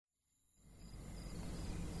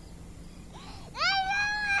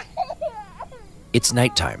It's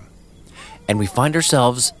nighttime, and we find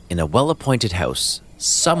ourselves in a well-appointed house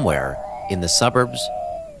somewhere in the suburbs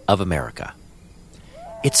of America.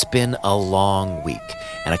 It's been a long week,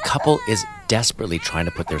 and a couple is desperately trying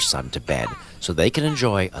to put their son to bed so they can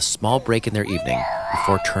enjoy a small break in their evening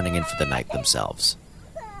before turning in for the night themselves.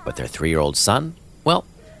 But their 3-year-old son, well,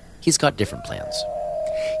 he's got different plans.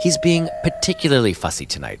 He's being particularly fussy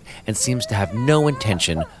tonight and seems to have no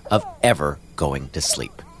intention of ever going to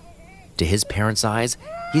sleep. To his parents' eyes,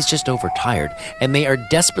 he's just overtired, and they are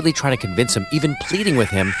desperately trying to convince him, even pleading with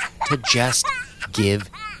him, to just give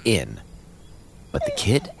in. But the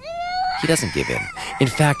kid, he doesn't give in. In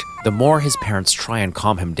fact, the more his parents try and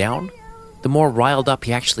calm him down, the more riled up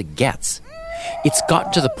he actually gets. It's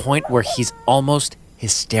gotten to the point where he's almost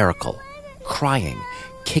hysterical, crying,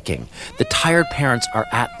 kicking. The tired parents are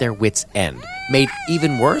at their wits' end, made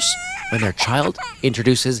even worse when their child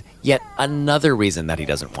introduces yet another reason that he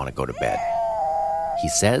doesn't want to go to bed. He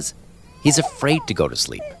says he's afraid to go to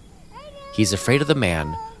sleep. He's afraid of the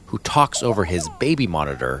man who talks over his baby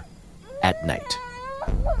monitor at night.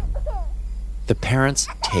 The parents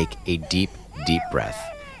take a deep, deep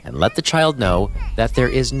breath and let the child know that there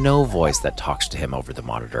is no voice that talks to him over the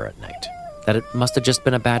monitor at night, that it must have just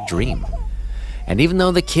been a bad dream. And even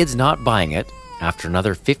though the kid's not buying it, after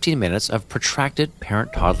another 15 minutes of protracted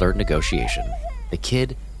parent-toddler negotiation, the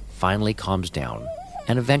kid finally calms down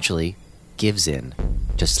and eventually gives in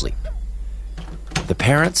to sleep. The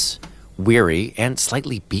parents, weary and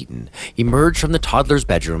slightly beaten, emerge from the toddler's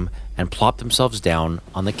bedroom and plop themselves down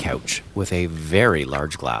on the couch with a very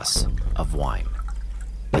large glass of wine.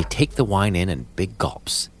 They take the wine in big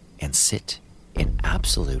gulps and sit in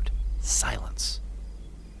absolute silence.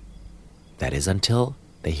 That is until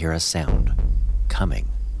they hear a sound coming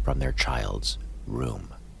from their child's room.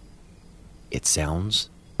 It sounds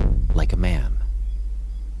like a man.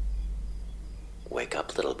 "Wake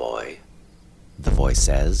up, little boy," the voice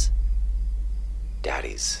says.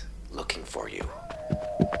 "Daddy's looking for you."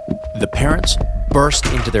 The parents burst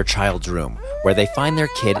into their child's room, where they find their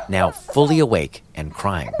kid now fully awake and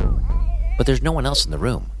crying. But there's no one else in the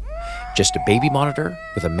room, just a baby monitor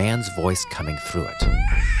with a man's voice coming through it.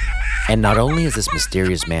 And not only is this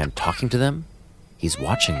mysterious man talking to them, he's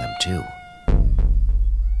watching them too.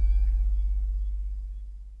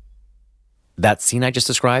 That scene I just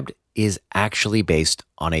described is actually based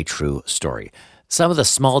on a true story. Some of the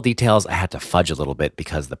small details I had to fudge a little bit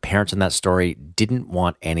because the parents in that story didn't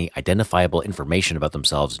want any identifiable information about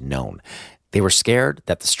themselves known. They were scared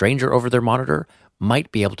that the stranger over their monitor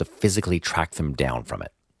might be able to physically track them down from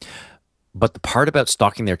it. But the part about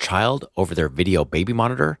stalking their child over their video baby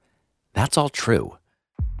monitor, that's all true.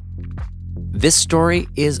 This story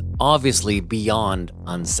is obviously beyond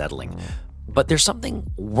unsettling, but there's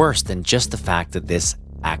something worse than just the fact that this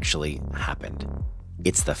actually happened.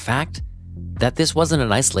 It's the fact that this wasn't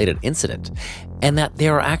an isolated incident, and that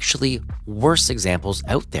there are actually worse examples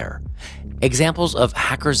out there. Examples of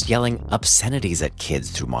hackers yelling obscenities at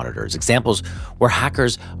kids through monitors. Examples where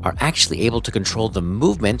hackers are actually able to control the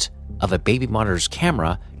movement of a baby monitor's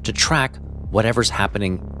camera to track whatever's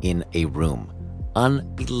happening in a room.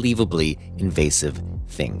 Unbelievably invasive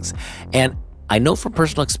things. And I know from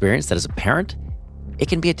personal experience that as a parent, it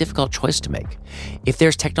can be a difficult choice to make. If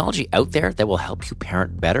there's technology out there that will help you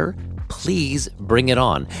parent better, please bring it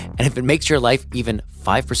on. And if it makes your life even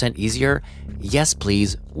 5% easier, yes,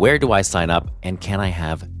 please, where do I sign up and can I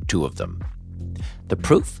have 2 of them? The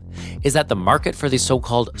proof is that the market for these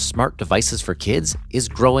so-called smart devices for kids is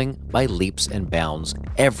growing by leaps and bounds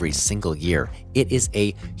every single year. It is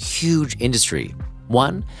a huge industry,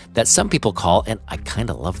 one that some people call, and I kind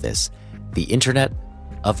of love this, the Internet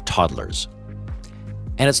of Toddlers.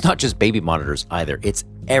 And it's not just baby monitors either. It's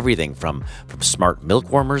everything from smart milk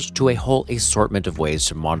warmers to a whole assortment of ways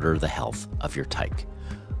to monitor the health of your tyke.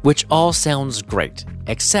 Which all sounds great,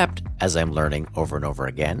 except, as I'm learning over and over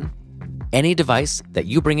again, any device that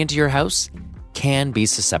you bring into your house can be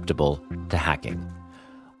susceptible to hacking,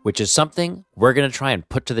 which is something we're going to try and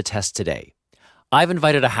put to the test today. I've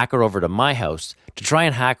invited a hacker over to my house to try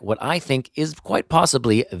and hack what I think is quite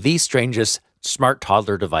possibly the strangest smart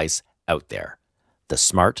toddler device out there, the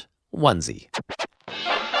Smart Onesie.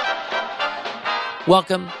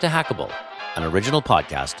 Welcome to Hackable, an original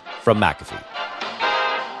podcast from McAfee.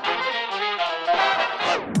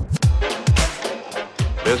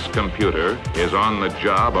 This computer is on the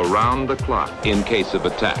job around the clock in case of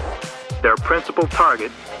attack. Their principal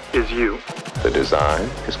target is you. The design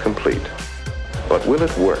is complete, but will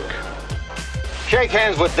it work? Shake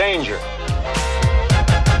hands with danger.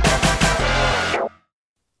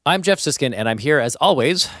 I'm Jeff Siskin, and I'm here, as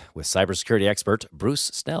always, with cybersecurity expert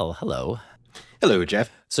Bruce Snell. Hello. Hello, Jeff.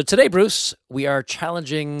 So today, Bruce, we are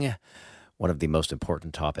challenging one of the most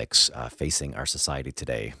important topics facing our society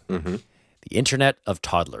today, the Internet of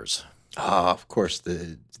Toddlers. Of course,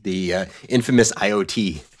 the infamous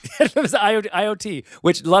IoT. Infamous IoT,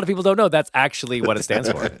 which a lot of people don't know. That's actually what it stands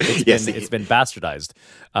for. It's been bastardized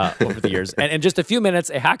over the years. And in just a few minutes,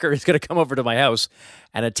 a hacker is going to come over to my house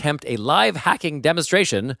and attempt a live hacking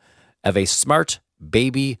demonstration of a smart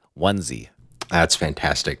baby onesie. That's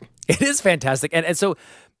fantastic. It is fantastic. And so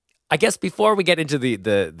I guess before we get into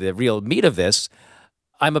the real meat of this,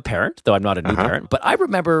 I'm a parent, though I'm not a new parent, but I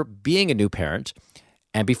remember being a new parent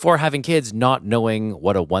and before having kids, not knowing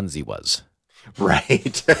what a onesie was.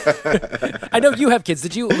 Right. I know you have kids.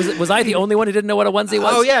 Did you? Was I the only one who didn't know what a onesie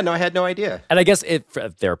was? Oh, yeah. No, I had no idea. And I guess if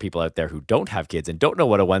there are people out there who don't have kids and don't know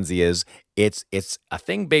what a onesie is, it's a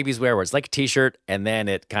thing babies wear where it's like a t-shirt and then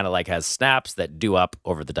it kind of like has snaps that do up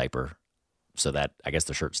over the diaper so that I guess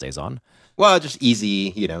the shirt stays on. Well, just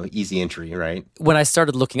easy entry, right? When I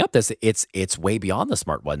started looking up this, it's way beyond the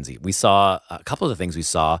smart onesie. We saw a couple of the things we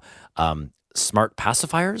saw. Smart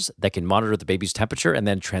pacifiers that can monitor the baby's temperature and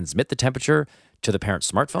then transmit the temperature to the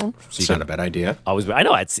parent's smartphone. So it's not a bad idea. I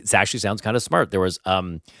know it actually sounds kind of smart. There was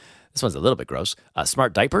this one's a little bit gross.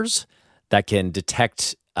 Smart diapers that can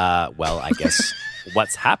detect I guess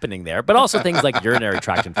what's happening there, but also things like urinary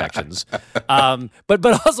tract infections. But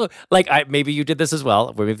also like maybe you did this as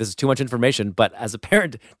well. Maybe this is too much information. But as a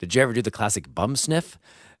parent, did you ever do the classic bum sniff?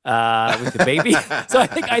 With the baby. So I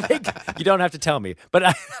think you don't have to tell me, but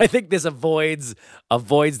I think this avoids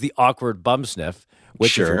the awkward bum sniff,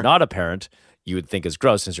 which if you're not a parent, you would think is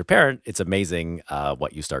gross. Since you're a parent, it's amazing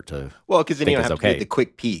what you start to because then you don't have to get the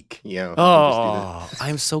quick peek.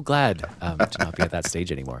 I'm so glad to not be at that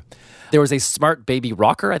stage anymore. There was a smart baby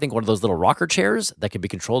rocker, I think one of those little rocker chairs that can be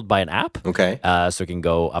controlled by an app. Okay. So it can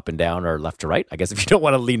go up and down or left to right. I guess if you don't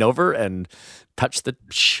want to lean over and touch be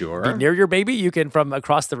near your baby, you can from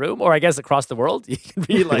across the room, or I guess across the world. You can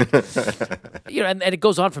be like, and it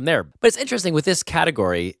goes on from there. But it's interesting with this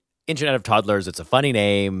category, Internet of Toddlers, it's a funny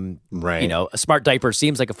name. Right. A smart diaper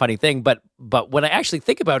seems like a funny thing, but when I actually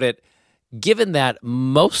think about it, given that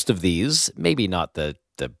most of these, maybe not the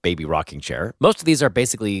baby rocking chair, most of these are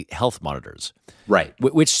basically health monitors. Right.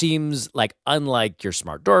 Which seems like, unlike your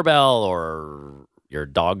smart doorbell or your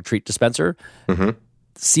dog treat dispenser,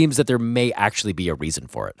 seems that there may actually be a reason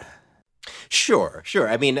for it. Sure.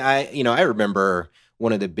 I mean, I remember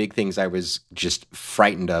one of the big things I was just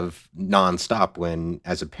frightened of nonstop when,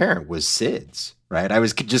 as a parent, was SIDS, right? I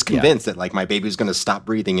was just convinced that like my baby was going to stop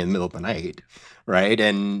breathing in the middle of the night, right?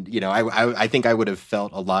 And, I think I would have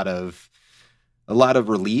felt a lot of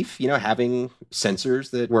relief, having sensors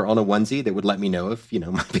that were on a onesie that would let me know if,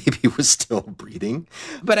 my baby was still breathing.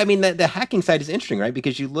 But I mean, the hacking side is interesting, right?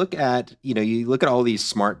 Because you look at all these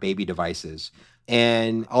smart baby devices,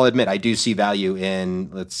 and I'll admit, I do see value in,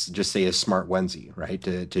 let's just say, a smart onesie, right?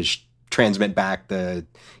 To transmit back the,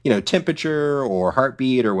 temperature or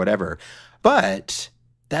heartbeat or whatever. But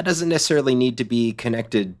that doesn't necessarily need to be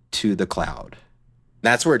connected to the cloud.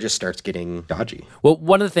 That's where it just starts getting dodgy. Well,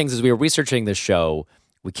 one of the things is we were researching this show,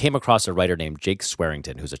 we came across a writer named Jake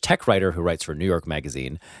Swearington, who's a tech writer who writes for New York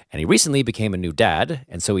Magazine, and he recently became a new dad,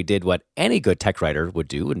 and so he did what any good tech writer would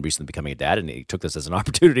do in recently becoming a dad, and he took this as an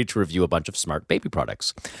opportunity to review a bunch of smart baby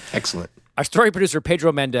products. Excellent. Our story producer,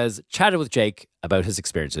 Pedro Mendez, chatted with Jake about his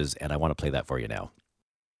experiences, and I want to play that for you now.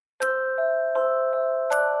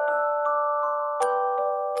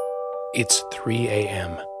 It's 3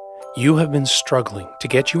 a.m. You have been struggling to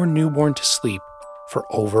get your newborn to sleep for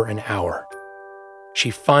over an hour.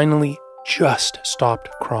 She finally just stopped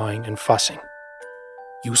crying and fussing.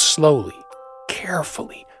 You slowly,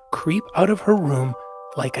 carefully creep out of her room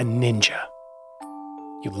like a ninja.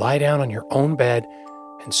 You lie down on your own bed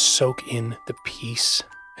and soak in the peace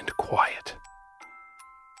and quiet.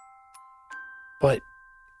 But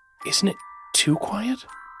isn't it too quiet?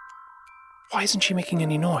 Why isn't she making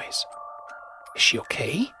any noise? Is she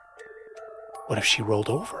okay? What if she rolled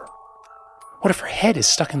over? What if her head is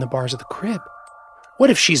stuck in the bars of the crib? What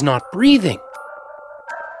if she's not breathing?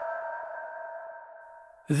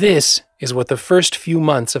 This is what the first few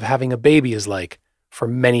months of having a baby is like for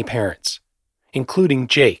many parents, including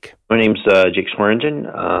Jake. My name's Jake Swearington.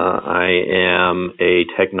 I am a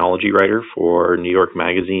technology writer for New York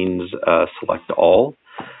Magazine's Select All,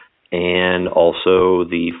 and also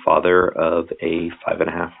the father of a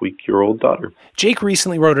 5.5-week-old daughter. Jake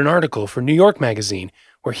recently wrote an article for New York Magazine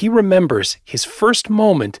where he remembers his first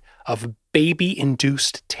moment of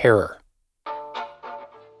baby-induced terror.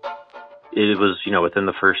 It was, within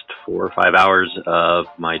the first 4 or 5 hours of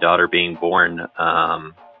my daughter being born,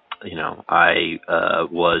 I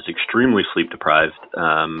was extremely sleep deprived,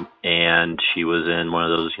 and she was in one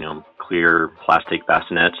of those, clear plastic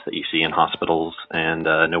bassinets that you see in hospitals and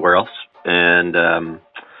nowhere else, and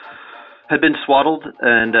had been swaddled,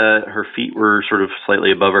 and her feet were sort of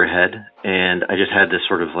slightly above her head, and I just had this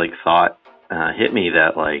sort of thought hit me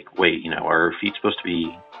that wait, are her feet supposed to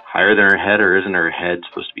be higher than her head, or isn't her head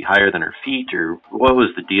supposed to be higher than her feet, or what was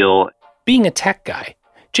the deal? Being a tech guy,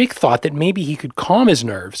 Jake thought that maybe he could calm his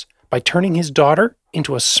nerves by turning his daughter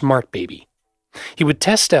into a smart baby. He would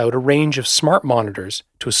test out a range of smart monitors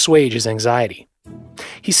to assuage his anxiety.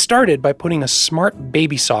 He started by putting a smart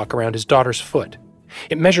baby sock around his daughter's foot.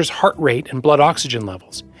 It measures heart rate and blood oxygen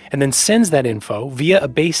levels, and then sends that info via a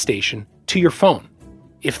base station to your phone.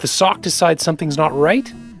 If the sock decides something's not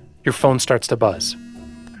right, your phone starts to buzz.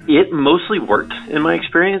 It mostly worked in my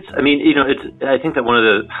experience. I mean, I think that one of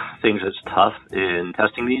the things that's tough in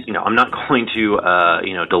testing these, I'm not going to,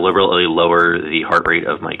 deliberately lower the heart rate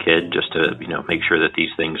of my kid just to, make sure that these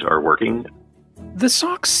things are working. The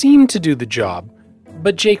sock seemed to do the job,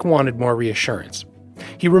 but Jake wanted more reassurance.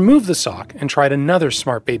 He removed the sock and tried another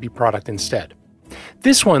Smart Baby product instead.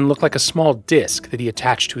 This one looked like a small disc that he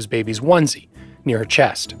attached to his baby's onesie near her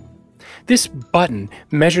chest. This button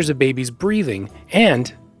measures a baby's breathing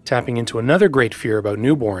and, tapping into another great fear about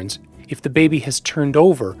newborns, if the baby has turned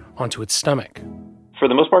over onto its stomach. For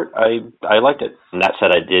the most part, I liked it. And that said,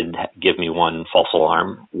 it did give me one false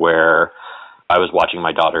alarm where I was watching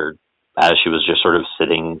my daughter as she was just sort of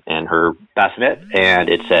sitting in her bassinet, and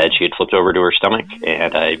it said she had flipped over to her stomach,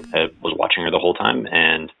 and I was watching her the whole time,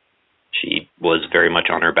 and she was very much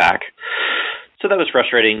on her back. So that was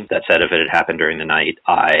frustrating. That said, if it had happened during the night,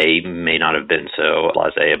 I may not have been so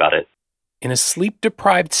blasé about it. In a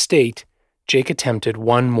sleep-deprived state, Jake attempted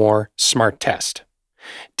one more smart test.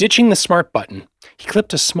 Ditching the smart button, he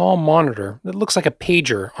clipped a small monitor that looks like a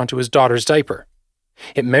pager onto his daughter's diaper.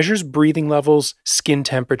 It measures breathing levels, skin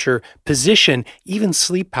temperature, position, even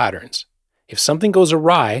sleep patterns. If something goes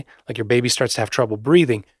awry, like your baby starts to have trouble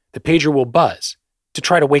breathing, the pager will buzz to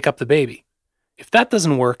try to wake up the baby. If that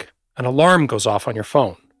doesn't work, an alarm goes off on your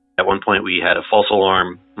phone. At one point, we had a false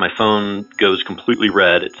alarm. My phone goes completely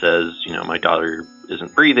red. It says, my daughter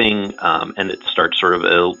isn't breathing, and it starts sort of,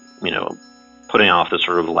 putting off this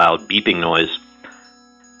sort of loud beeping noise.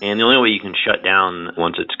 And the only way you can shut down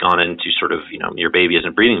once it's gone into sort of, your baby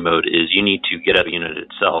isn't breathing mode is you need to get out of the unit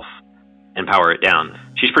itself and power it down.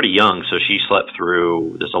 She's pretty young, so she slept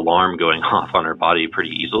through this alarm going off on her body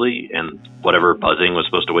pretty easily, and whatever buzzing was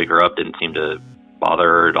supposed to wake her up didn't seem to bother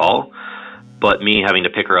her at all. But me having to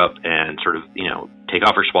pick her up and sort of, take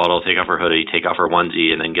off her swaddle, take off her hoodie, take off her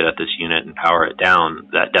onesie, and then get at this unit and power it down,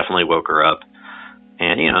 that definitely woke her up.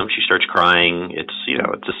 And, she starts crying. It's,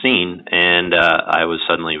 it's a scene. And I was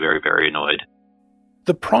suddenly very, very annoyed.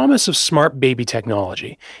 The promise of smart baby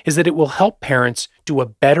technology is that it will help parents do a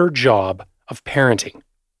better job of parenting.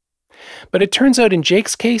 But it turns out in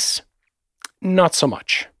Jake's case, not so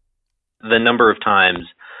much. The number of times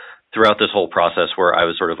throughout this whole process where I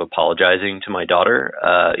was sort of apologizing to my daughter,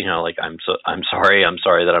 I'm sorry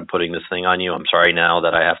that I'm putting this thing on you. I'm sorry now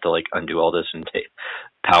that I have to undo all this and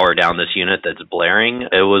power down this unit that's blaring.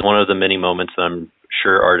 It was one of the many moments that I'm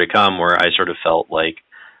sure are to come where I sort of felt like,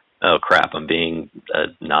 oh crap, I'm being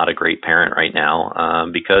not a great parent right now.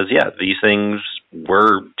 Because these things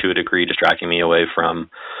were to a degree distracting me away from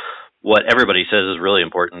what everybody says is really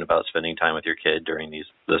important about spending time with your kid during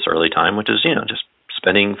this early time, which is, just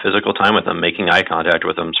spending physical time with them, making eye contact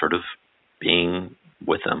with them, sort of being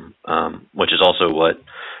with them, which is also what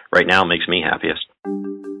right now makes me happiest.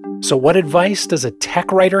 So what advice does a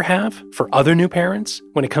tech writer have for other new parents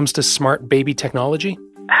when it comes to smart baby technology?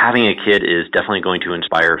 Having a kid is definitely going to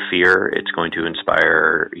inspire fear. It's going to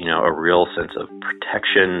inspire, a real sense of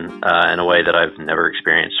protection in a way that I've never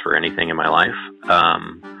experienced for anything in my life.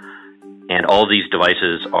 And all these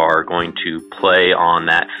devices are going to play on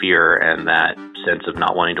that fear and that sense of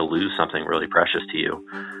not wanting to lose something really precious to you.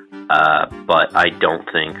 But I don't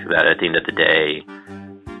think that at the end of the day,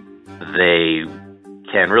 they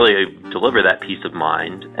can really deliver that peace of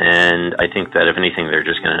mind. And I think that if anything, they're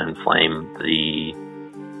just going to inflame the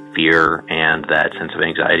fear and that sense of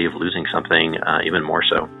anxiety of losing something even more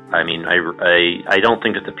so. I mean, I don't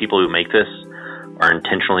think that the people who make this are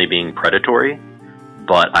intentionally being predatory,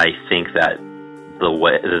 but I think that the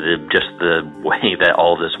way that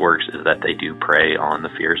all of this works is that they do prey on the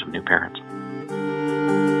fears of new parents.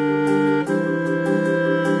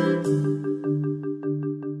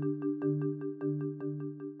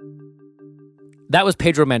 That was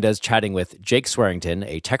Pedro Mendez chatting with Jake Swearington,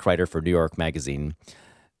 a tech writer for New York Magazine.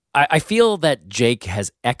 I feel that Jake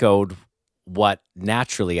has echoed what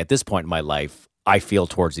naturally at this point in my life I feel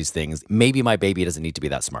towards these things. Maybe my baby doesn't need to be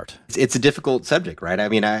that smart. It's a difficult subject, right? I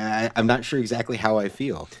mean, I'm not sure exactly how I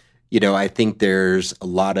feel. I think there's a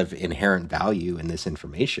lot of inherent value in this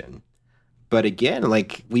information. But again,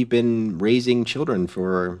 like, we've been raising children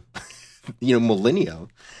for, millennia,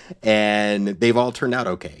 and they've all turned out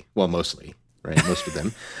okay. Well, mostly, right? Most of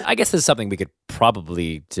them. I guess this is something we could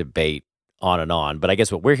probably debate on and on. But I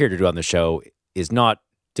guess what we're here to do on the show is not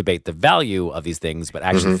debate the value of these things, but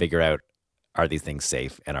actually figure out, are these things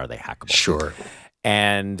safe and are they hackable? Sure.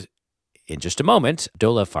 And in just a moment,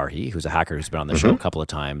 Dolev Farhi, who's a hacker who's been on the show a couple of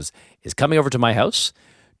times, is coming over to my house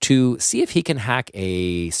to see if he can hack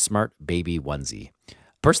a smart baby onesie.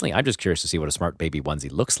 Personally, I'm just curious to see what a smart baby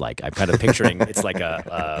onesie looks like. I'm kind of picturing it's like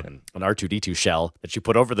an R2-D2 shell that you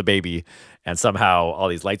put over the baby and somehow all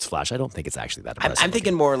these lights flash. I don't think it's actually that impressive. I'm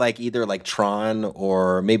thinking more like either like Tron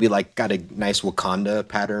or maybe like got a nice Wakanda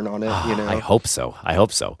pattern on it, I hope so.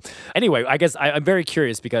 Anyway, I guess I'm very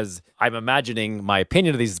curious because I'm imagining my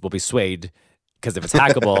opinion of these will be swayed because if it's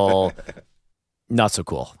hackable, not so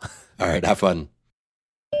cool. All right, have fun.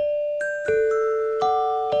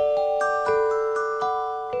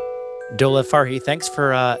 Dolev Farhi, thanks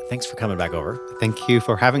for coming back over. Thank you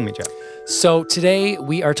for having me, Jeff. So today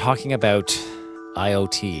we are talking about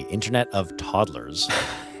IoT, Internet of Toddlers,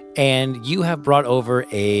 and you have brought over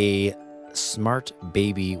a smart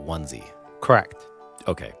baby onesie. Correct.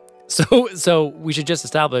 Okay. So we should just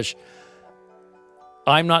establish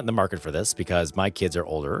I'm not in the market for this because my kids are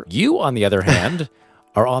older. You, on the other hand,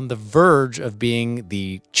 are on the verge of being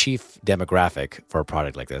the chief demographic for a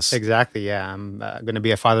product like this. Exactly, yeah. I'm going to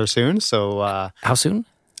be a father soon, so... How soon?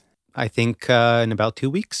 I think in about 2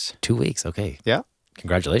 weeks. 2 weeks, okay. Yeah.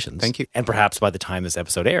 Congratulations. Thank you. And perhaps by the time this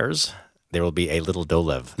episode airs, there will be a little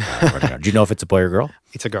Dolev running around. Do you know if it's a boy or girl?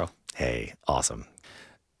 It's a girl. Hey, awesome.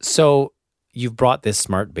 So you've brought this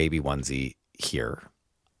smart baby onesie here.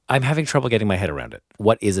 I'm having trouble getting my head around it.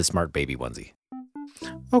 What is a smart baby onesie?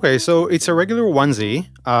 Okay, so it's a regular onesie,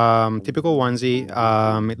 typical onesie.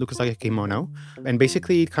 It looks like a kimono, and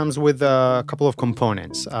basically it comes with a couple of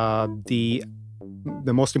components. The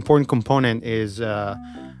most important component is a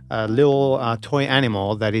little toy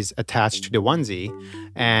animal that is attached to the onesie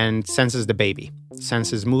and senses the baby,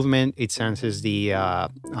 senses movement, it senses the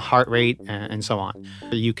heart rate, and so on.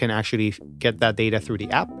 You can actually get that data through the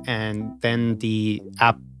app, and then the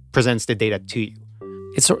app presents the data to you.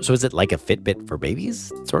 So is it like a Fitbit for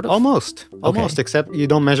babies, sort of? Almost, Okay. except you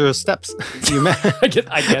don't measure steps.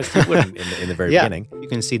 I guess you wouldn't in the very beginning. You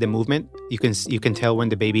can see the movement. You can tell when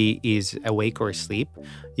the baby is awake or asleep.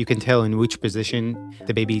 You can tell in which position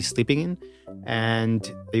the baby is sleeping in.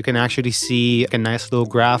 And you can actually see a nice little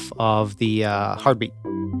graph of the heartbeat.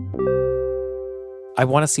 I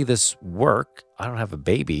want to see this work. I don't have a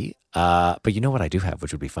baby, but you know what I do have,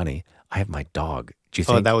 which would be funny? I have my dog. Do you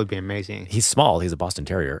think? Oh, that would be amazing. He's small. He's a Boston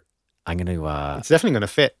Terrier. I'm going to... It's definitely going to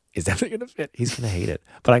fit. It's definitely going to fit. He's going to hate it,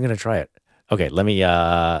 but I'm going to try it. Okay, let me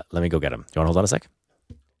go get him. You want to hold on a sec?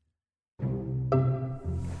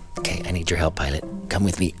 Okay, I need your help, Pilot. Come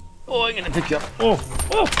with me. Oh, I'm going to pick you up.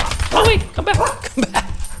 Oh, wait, come back.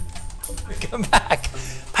 Come back.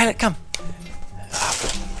 Pilot, come.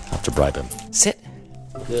 I'll have to bribe him. Sit.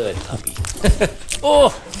 Good puppy.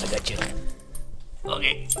 Oh, I got you.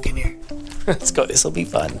 Okay, come here. Let's go. This will be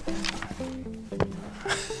fun.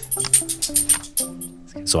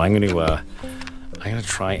 So I'm gonna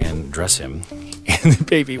try and dress him in the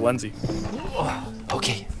baby onesie. Oh,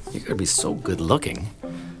 okay, you're gonna be so good looking.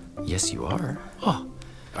 Yes, you are. Oh,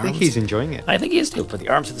 I think he's enjoying it. I think he is too. Put the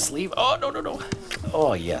arms to the sleeve. Oh no.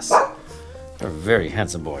 Oh yes, you're a very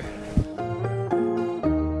handsome boy.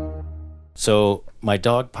 So my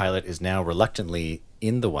dog Pilot is now reluctantly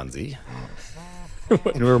in the onesie.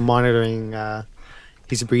 And we're monitoring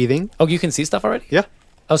his breathing. Oh, you can see stuff already? Yeah.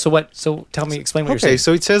 Oh, so what? So explain what you're saying. Okay,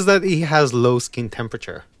 so it says that he has low skin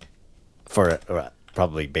temperature.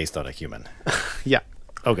 Probably based on a human. Yeah.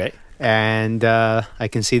 Okay. And I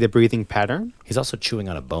can see the breathing pattern. He's also chewing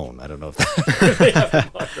on a bone. I don't know if they have a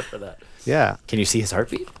monitor for that. Yeah. Can you see his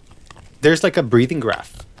heartbeat? There's like a breathing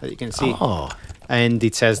graph that you can see. Oh. And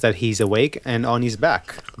it says that he's awake and on his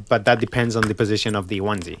back. But that depends on the position of the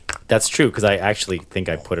onesie. That's true, because I actually think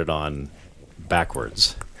I put it on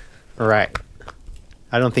backwards. Right.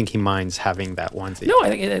 I don't think he minds having that onesie. No, I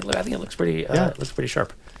think it looks pretty. Looks pretty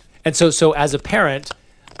sharp. And so as a parent,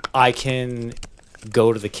 I can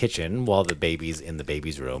go to the kitchen while the baby's in the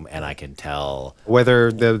baby's room, and I can tell whether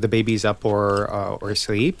the baby's up or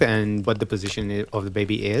asleep, and what the position of the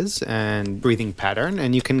baby is, and breathing pattern.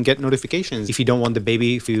 And you can get notifications if you don't want the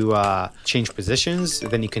baby. If you change positions,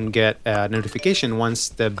 then you can get a notification once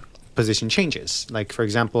the position changes. Like, for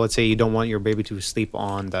example, let's say you don't want your baby to sleep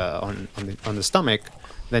on the stomach,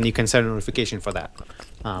 then you can set a notification for that.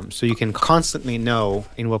 So you can constantly know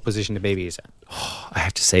in what position the baby is in. I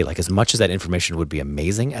have to say, like, as much as that information would be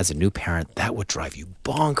amazing, as a new parent, that would drive you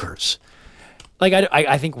bonkers. Like,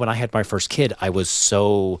 I think when I had my first kid, I was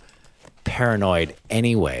so paranoid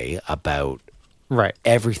anyway about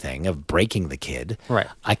everything, of breaking the kid. Right.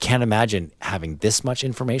 I can't imagine having this much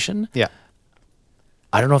information. Yeah.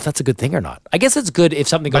 I don't know if that's a good thing or not. I guess it's good if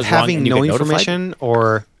something goes wrong and you having get no notified. information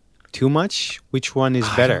or too much, which one is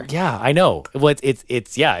better? Yeah, I know. Well, it's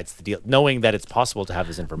the deal. Knowing that it's possible to have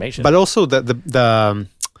this information. But also the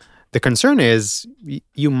concern is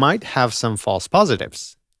you might have some false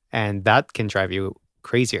positives, and that can drive you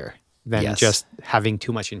crazier than just having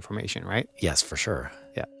too much information, right? Yes, for sure.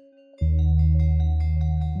 Yeah.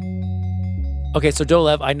 Okay, so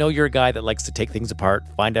Dolev, I know you're a guy that likes to take things apart,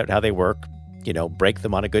 find out how they work, break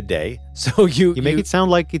them on a good day. So you make it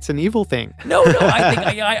sound like it's an evil thing. No, I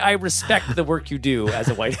think I respect the work you do as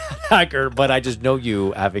a white hacker, but I just know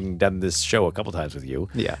you, having done this show a couple times with you.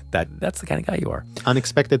 Yeah, that's the kind of guy you are.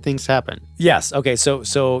 Unexpected things happen. Yes. Okay.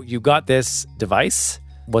 So you got this device.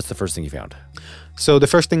 What's the first thing you found? So the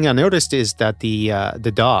first thing I noticed is that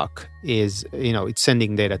the dock is, it's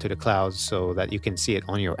sending data to the cloud so that you can see it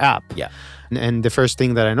on your app. Yeah. And the first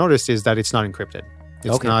thing that I noticed is that it's not encrypted.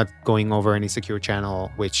 It's not going over any secure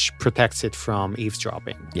channel, which protects it from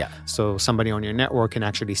eavesdropping. Yeah. So somebody on your network can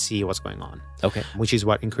actually see what's going on. Okay. Which is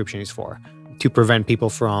what encryption is for, to prevent people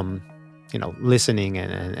from, listening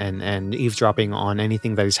and eavesdropping on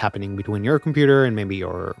anything that is happening between your computer and maybe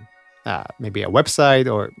your maybe a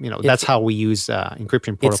website, or that's how we use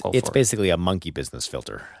encryption protocol. It's basically a monkey business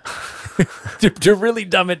filter to really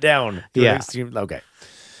dumb it down. Okay.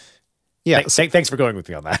 Yeah. Thanks for going with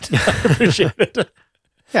me on that. I appreciate it.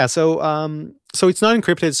 Yeah, so it's not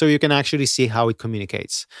encrypted, so you can actually see how it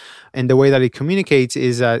communicates. And the way that it communicates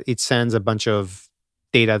is that it sends a bunch of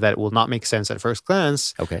data that will not make sense at first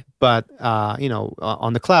glance. Okay. But,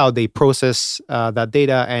 on the cloud, they process that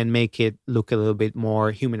data and make it look a little bit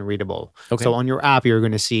more human readable. Okay. So on your app, you're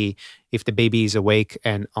going to see if the baby is awake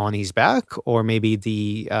and on his back, or maybe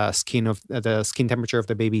the skin temperature of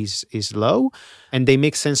the baby is low. And they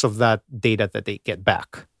make sense of that data that they get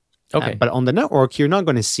back. Okay. But on the network, you're not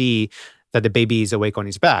going to see that the baby is awake on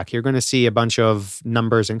his back. You're going to see a bunch of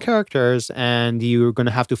numbers and characters, and you're going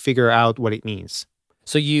to have to figure out what it means.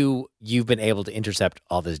 So you've been able to intercept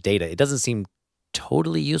all this data. It doesn't seem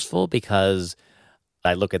totally useful, because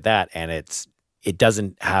I look at that and it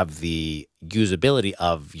doesn't have the usability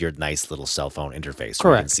of your nice little cell phone interface. Correct.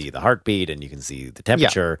 Where you can see the heartbeat and you can see the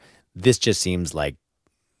temperature. Yeah. This just seems like,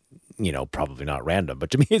 probably not random, but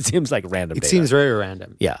to me it seems like random data. It seems very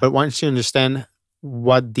random. Yeah. But once you understand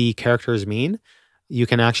what the characters mean, you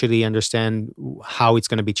can actually understand how it's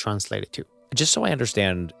going to be translated to. Just so I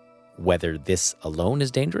understand whether this alone is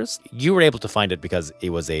dangerous, you were able to find it because it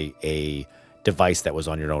was a device that was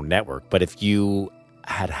on your own network. But if you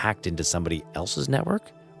had hacked into somebody else's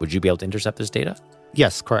network, would you be able to intercept this data?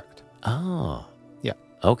 Yes, correct. Oh. Yeah.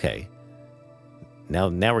 Okay. Now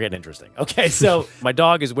we're getting interesting. Okay, so my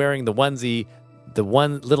dog is wearing the onesie. The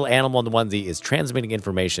one little animal in the onesie is transmitting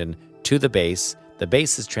information to the base. The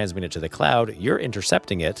base is transmitting it to the cloud. You're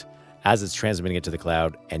intercepting it as it's transmitting it to the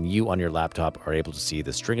cloud, and you on your laptop are able to see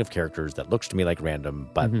the string of characters that looks to me like random,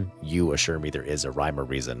 but you assure me there is a rhyme or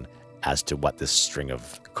reason as to what this string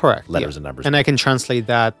of letters and numbers and I can translate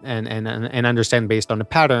that and understand based on the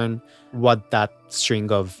pattern what that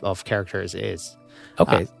string of characters is.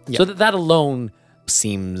 Okay. So that alone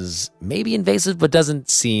seems maybe invasive, but doesn't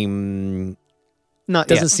seem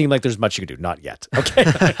seem like there's much you can do. Not yet.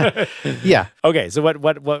 Okay. Yeah. Okay. So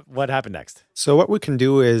what happened next? So what we can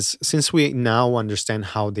do is, since we now understand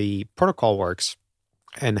how the protocol works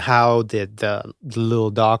and how the little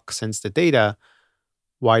dock sends the data,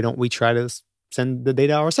 why don't we try to send the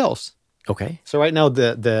data ourselves? Okay. So right now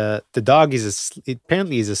the dog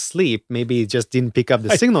apparently is asleep. Maybe he just didn't pick up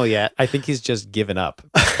the signal yet. I think he's just given up.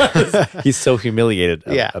 He's so humiliated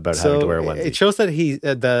about having to wear a onesie. It shows that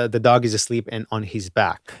the dog is asleep and on his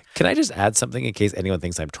back. Can I just add something in case anyone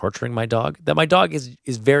thinks I'm torturing my dog? That my dog is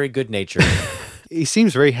very good natured. He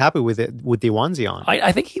seems very happy with the onesie on.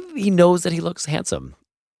 I think he knows that he looks handsome.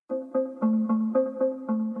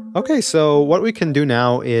 Okay, so what we can do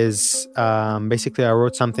now is basically I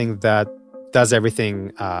wrote something that does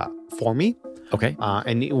everything for me. Okay.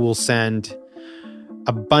 And it will send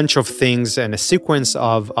a bunch of things and a sequence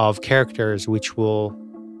of characters which will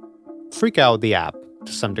freak out the app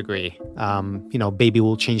to some degree. Baby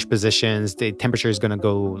will change positions. The temperature is going to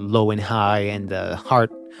go low and high, and the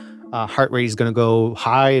heart heart rate is going to go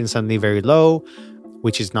high and suddenly very low,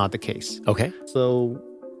 which is not the case. Okay. So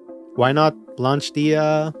why not launch the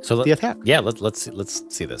attack? Yeah, let's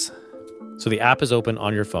see this. So the app is open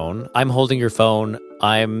on your phone. I'm holding your phone.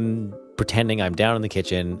 I'm pretending I'm down in the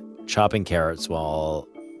kitchen chopping carrots while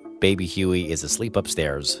baby Huey is asleep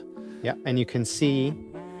upstairs. Yeah, and you can see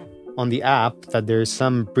on the app that there's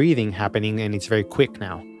some breathing happening, and it's very quick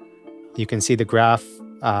now. You can see the graph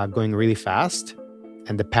going really fast,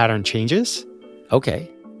 and the pattern changes. Okay.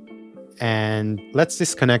 And let's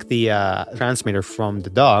disconnect the transmitter from the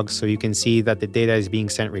dog so you can see that the data is being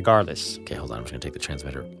sent regardless. Okay, hold on. I'm just going to take the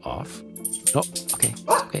transmitter off. Oh, okay. It's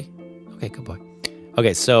okay. Okay, good boy.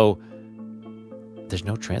 Okay, so there's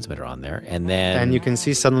no transmitter on there. And you can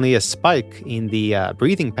see suddenly a spike in the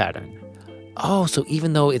breathing pattern. Oh, so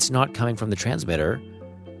even though it's not coming from the transmitter.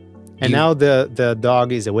 And now the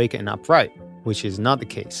dog is awake and upright, which is not the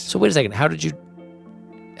case. So wait a second. How did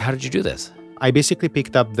you do this? I basically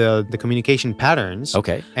picked up the communication patterns.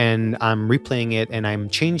 Okay. And I'm replaying it and I'm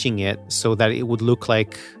changing it so that it would look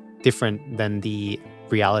like different than the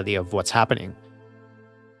reality of what's happening.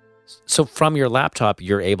 So from your laptop,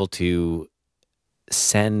 you're able to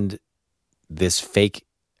send this fake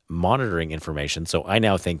monitoring information. So I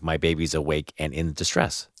now think my baby's awake and in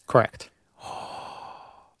distress. Correct.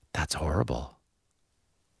 Oh, that's horrible.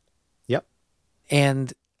 Yep.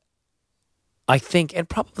 And I think, and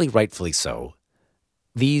probably rightfully so,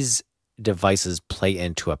 these devices play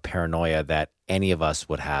into a paranoia that any of us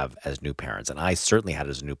would have as new parents. And I certainly had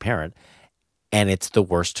as a new parent. And it's the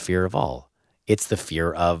worst fear of all. It's the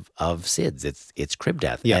fear of SIDS. It's crib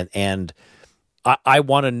death. Yeah. And I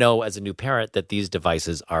want to know as a new parent that these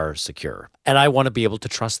devices are secure. And I want to be able to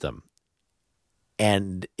trust them.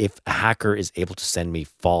 And if a hacker is able to send me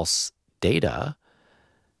false data,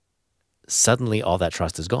 suddenly all that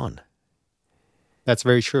trust is gone. That's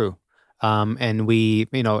very true. And we,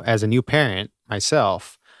 as a new parent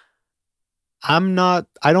myself, I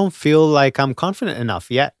don't feel like I'm confident enough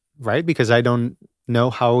yet, right? Because I don't know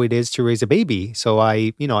how it is to raise a baby. So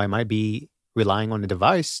I might be relying on a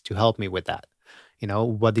device to help me with that.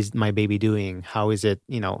 What is my baby doing? How is it,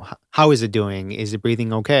 how is it doing? Is it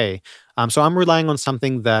breathing okay? So I'm relying on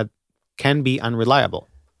something that can be unreliable.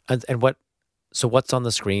 And what's on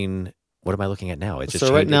the screen? What am I looking at now? It's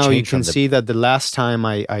just right now you can see that the last time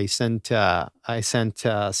I sent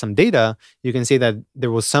some data, you can see that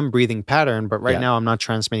there was some breathing pattern, but right now I'm not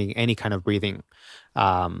transmitting any kind of breathing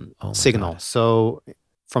signal. God. So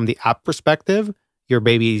from the app perspective, your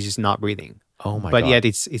baby is not breathing. Oh my God. But yet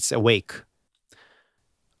it's awake.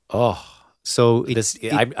 Oh, so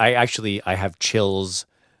I have chills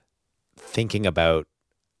thinking about,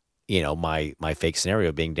 my fake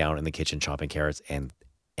scenario being down in the kitchen chopping carrots and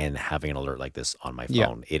having an alert like this on my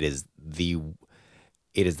phone. Yeah. It is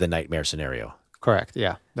the nightmare scenario. Correct.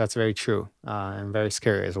 Yeah, that's very true. And very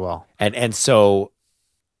scary as well. And so,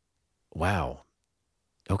 wow.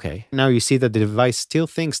 Okay. Now you see that the device still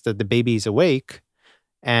thinks that the baby is awake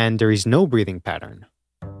and there is no breathing pattern.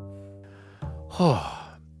 Oh.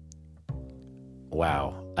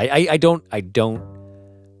 Wow. I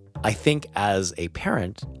think as a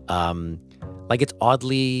parent, I'm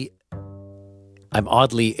oddly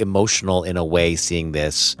emotional in a way seeing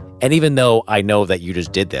this. And even though I know that you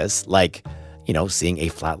just did this, seeing a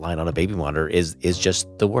flat line on a baby monitor is just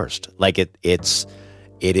the worst. It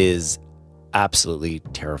is absolutely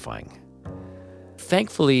terrifying.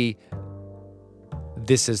 Thankfully,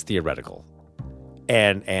 this is theoretical.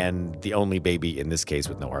 And the only baby in this case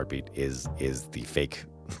with no heartbeat is the fake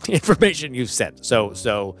information you've sent.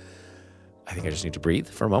 So I think I just need to breathe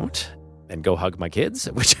for a moment and go hug my kids,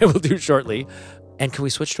 which I will do shortly. And can we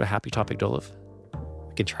switch to a happy topic, Dolev?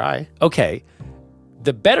 We can try. Okay.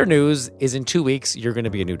 The better news is in 2 weeks, you're going to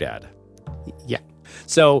be a new dad. Yeah.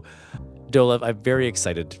 So, Dolev, I'm very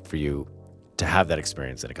excited for you to have that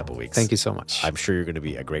experience in a couple of weeks. Thank you so much. I'm sure you're going to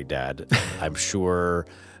be a great dad. I'm sure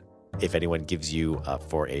if anyone gives you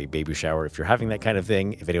for a baby shower, if you're having that kind of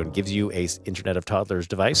thing, if anyone gives you a Internet of Toddlers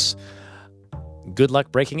device, good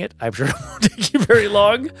luck breaking it. I'm sure it won't take you very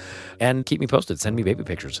long. And keep me posted. Send me baby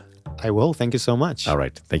pictures. I will. Thank you so much. All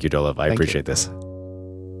right. Thank you, Dolev. I appreciate this.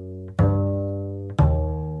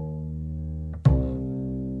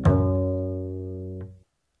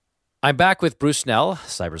 I'm back with Bruce Snell,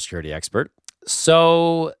 cybersecurity expert.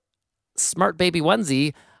 So, smart baby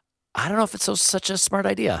onesie, I don't know if it's such a smart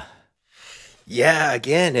idea. Yeah,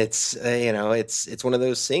 again, it's it's one of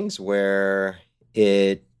those things where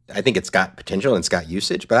I think it's got potential and it's got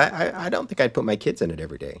usage, but I don't think I'd put my kids in it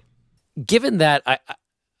every day. Given that,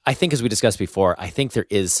 I think as we discussed before, I think there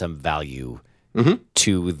is some value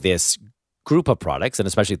to this group of products, and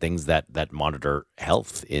especially things that monitor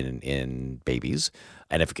health in babies.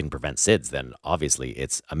 And if it can prevent SIDS, then obviously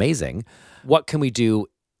it's amazing. What can we do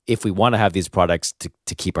if we want to have these products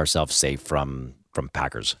to keep ourselves safe from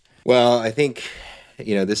packers? Well, I think,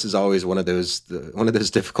 this is always one of those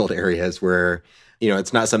difficult areas where,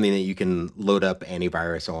 it's not something that you can load up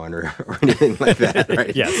antivirus on or anything like that,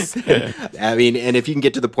 right? Yes. I mean, and if you can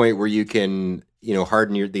get to the point where you can,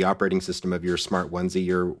 harden the operating system of your smart onesie,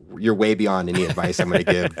 you're way beyond any advice I'm going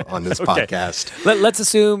to give on this podcast. Let's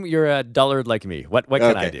assume you're a dullard like me. What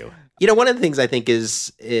can I do? One of the things I think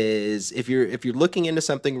is if you're looking into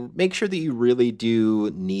something, make sure that you really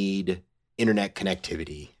do need internet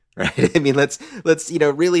connectivity, right? I mean, let's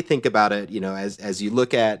really think about it, as you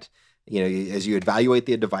look at, as you evaluate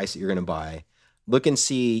the device that you're going to buy, look and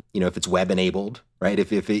see, if it's web enabled, right?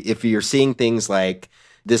 If you're seeing things like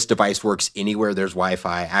this device works anywhere there's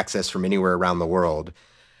Wi-Fi access from anywhere around the world,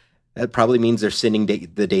 that probably means they're sending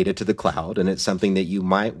the data to the cloud, and it's something that you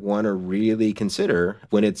might want to really consider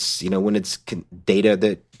when it's data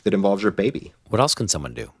that involves your baby. What else can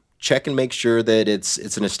someone do? Check and make sure that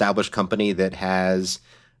it's an established company that has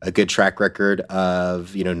a good track record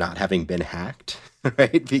of not having been hacked,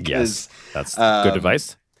 right? Because that's good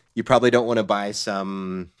advice. You probably don't want to buy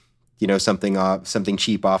something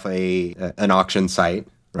cheap off an auction site,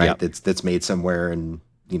 right? Yep. That's made somewhere in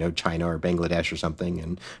China or Bangladesh or something,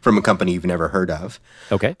 and from a company you've never heard of.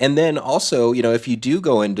 Okay. And then also, if you do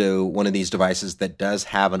go into one of these devices that does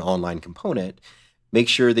have an online component, make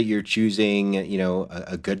sure that you're choosing,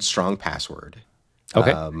 a good, strong password.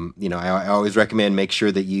 Okay. I always recommend make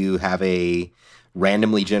sure that you have a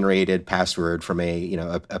randomly generated password from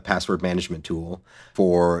a password management tool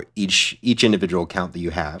for each individual account that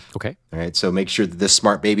you have. Okay. All right. So make sure that this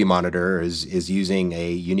smart baby monitor is using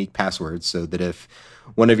a unique password so that if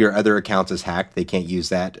one of your other accounts is hacked, they can't use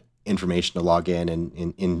that information to log in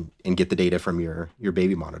and get the data from your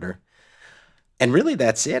baby monitor. And really,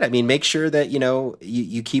 that's it. I mean, make sure that,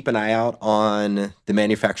 you keep an eye out on the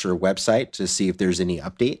manufacturer website to see if there's any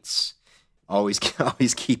updates. Always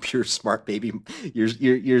keep your smart baby,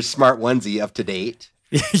 your smart onesie up to date.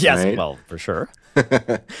 Yes, right? Well, for sure.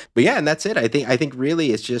 But yeah, and that's it. I think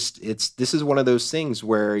really this is one of those things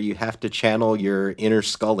where you have to channel your inner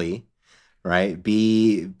Scully, right?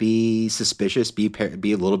 Be suspicious, be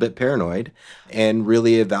a little bit paranoid, and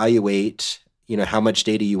really evaluate how much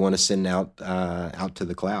data you want to send out to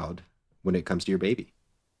the cloud when it comes to your baby.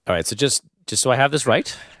 All right. So just so I have this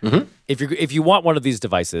right, mm-hmm. if you want one of these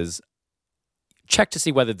devices, check to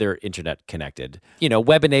see whether they're internet connected.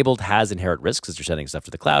 Web enabled has inherent risks as you're sending stuff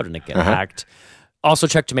to the cloud and it gets hacked. Also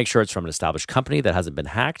check to make sure it's from an established company that hasn't been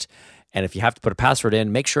hacked. And if you have to put a password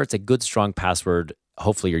in, make sure it's a good, strong password.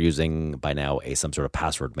 Hopefully you're using by now some sort of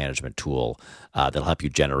password management tool that'll help you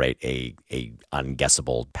generate a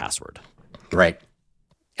unguessable password. Right.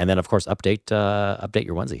 And then, of course, update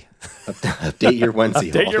your onesie. Update your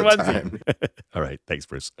onesie update all your the onesie. time. All right. Thanks,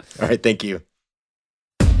 Bruce. All right. Thank you.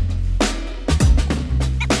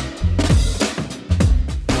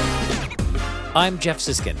 I'm Jeff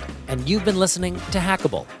Siskind, and you've been listening to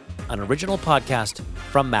Hackable, an original podcast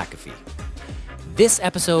from McAfee. This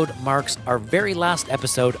episode marks our very last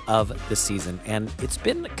episode of the season, and it's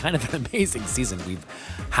been kind of an amazing season. We've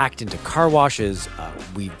hacked into car washes,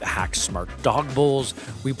 we've hacked smart dog bowls,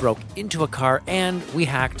 we broke into a car, and we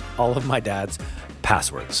hacked all of my dad's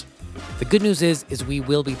passwords. The good news is we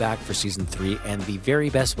will be back for season 3, and the very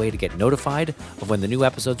best way to get notified of when the new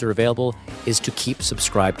episodes are available is to keep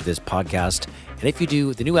subscribed to this podcast. And if you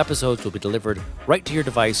do, the new episodes will be delivered right to your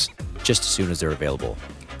device just as soon as they're available.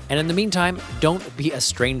 And in the meantime, don't be a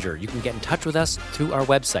stranger. You can get in touch with us through our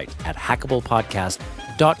website at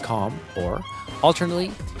hackablepodcast.com, or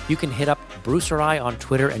alternately, you can hit up Bruce or I on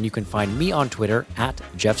Twitter, and you can find me on Twitter at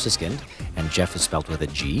Jeff Siskind, and Jeff is spelled with a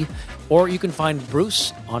G, or you can find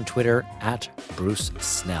Bruce on Twitter at Bruce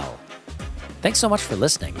Snell. Thanks so much for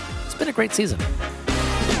listening. It's been a great season.